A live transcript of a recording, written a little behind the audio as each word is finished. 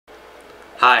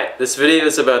Hi, this video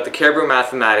is about the Caribou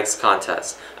Mathematics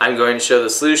Contest. I'm going to show the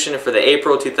solution for the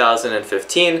April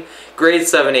 2015 Grade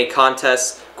 7-8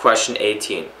 contest, question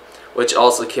 18, which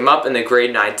also came up in the Grade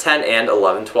 9-10 and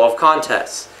 11-12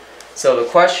 contests. So the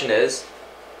question is,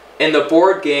 in the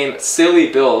board game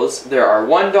Silly Bills, there are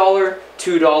 $1,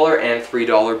 $2, and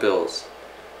 $3 bills.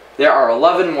 There are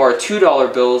 11 more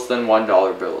 $2 bills than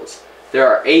 $1 bills. There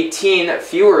are 18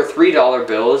 fewer $3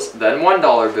 bills than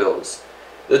 $1 bills.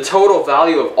 The total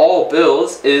value of all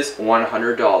bills is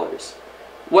 $100.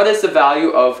 What is the value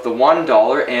of the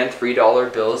 $1 and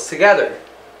 $3 bills together?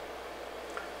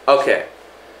 Okay,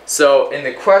 so in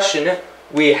the question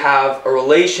we have a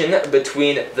relation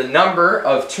between the number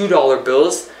of $2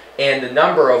 bills and the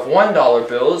number of $1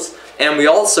 bills, and we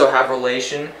also have a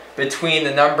relation between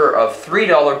the number of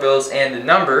 $3 bills and the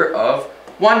number of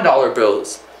 $1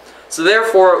 bills. So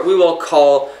therefore we will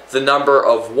call the number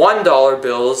of $1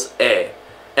 bills A.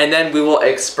 And then we will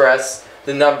express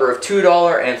the number of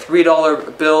 $2 and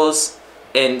 $3 bills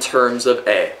in terms of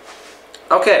A.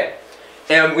 Okay,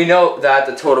 and we know that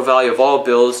the total value of all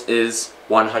bills is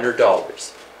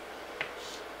 $100.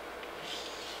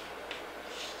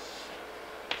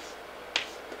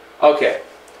 Okay,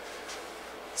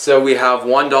 so we have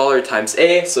 $1 times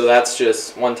A, so that's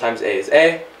just 1 times A is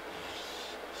A.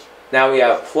 Now we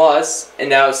have plus, and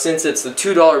now since it's the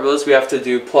 $2 bills, we have to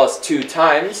do plus 2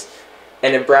 times.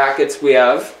 And in brackets we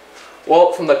have,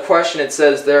 well, from the question it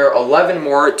says there are 11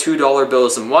 more $2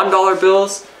 bills than $1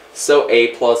 bills, so A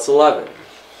plus 11.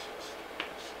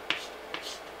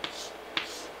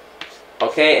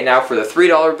 Okay, and now for the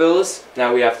 $3 bills,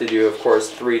 now we have to do, of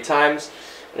course, 3 times,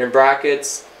 and in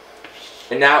brackets.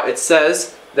 And now it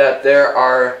says that there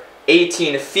are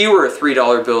 18 fewer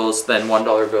 $3 bills than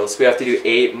 $1 bills, so we have to do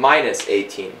A minus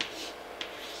 18.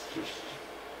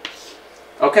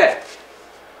 Okay.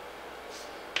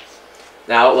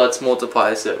 Now let's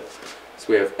multiply this out. So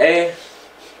we have A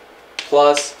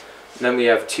plus, and then we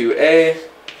have 2A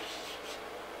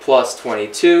plus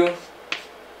 22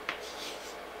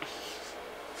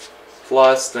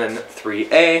 plus then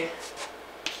 3A,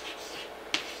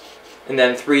 and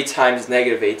then 3 times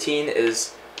negative 18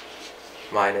 is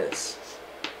minus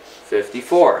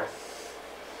 54.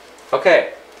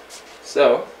 Okay,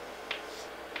 so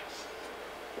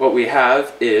what we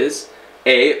have is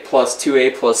A plus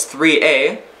 2A plus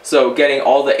 3A. So getting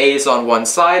all the A's on one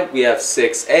side, we have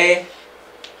 6A.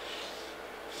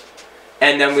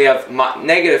 And then we have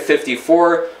negative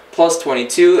 54 plus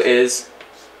 22 is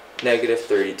negative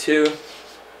 32.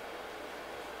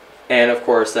 And of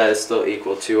course that is still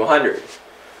equal to 100.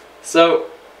 So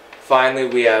finally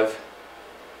we have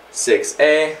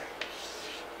 6A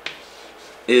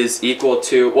is equal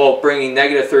to, well, bringing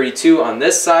negative 32 on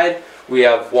this side, we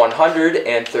have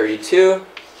 132.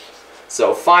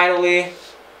 So finally,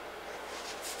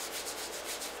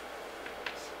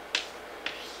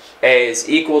 A is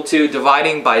equal to,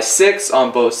 dividing by 6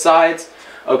 on both sides.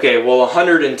 Okay, well,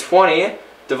 120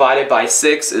 divided by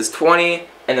 6 is 20,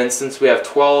 and then since we have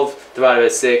 12 divided by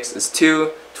 6 is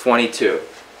 2, 22.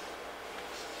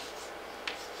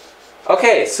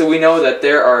 Okay, so we know that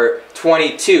there are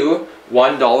 22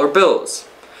 $1 bills.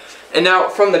 And now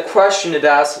from the question it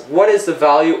asks, what is the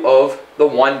value of the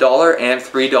 $1 and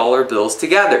 $3 bills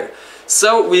together?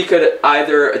 So we could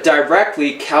either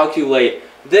directly calculate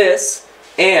this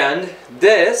and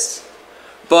this,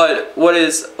 but what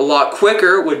is a lot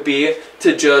quicker would be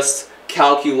to just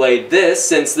calculate this,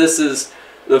 since this is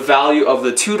the value of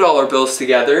the $2 bills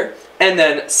together, and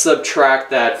then subtract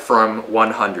that from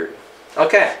 100.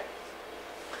 Okay.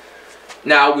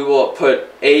 Now we will put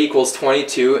A equals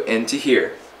 22 into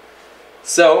here.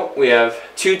 So we have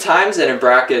 2 times, and in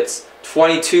brackets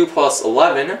 22 plus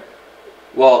 11,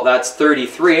 well, that's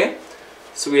 33.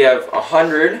 So we have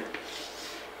 100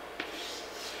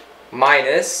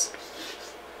 minus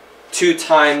 2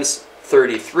 times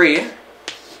 33.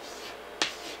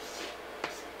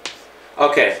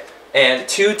 Okay, and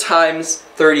 2 times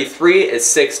 33 is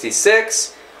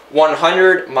 66.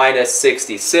 100 minus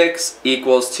 66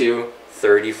 equals to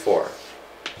 34.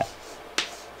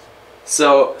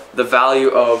 So the value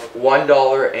of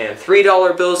 $1 and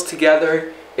 $3 bills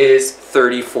together is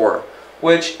 34,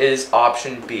 which is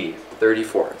option B,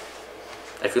 34.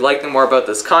 If you'd like to know more about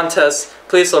this contest,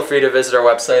 please feel free to visit our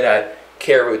website at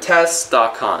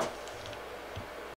cariboutests.com.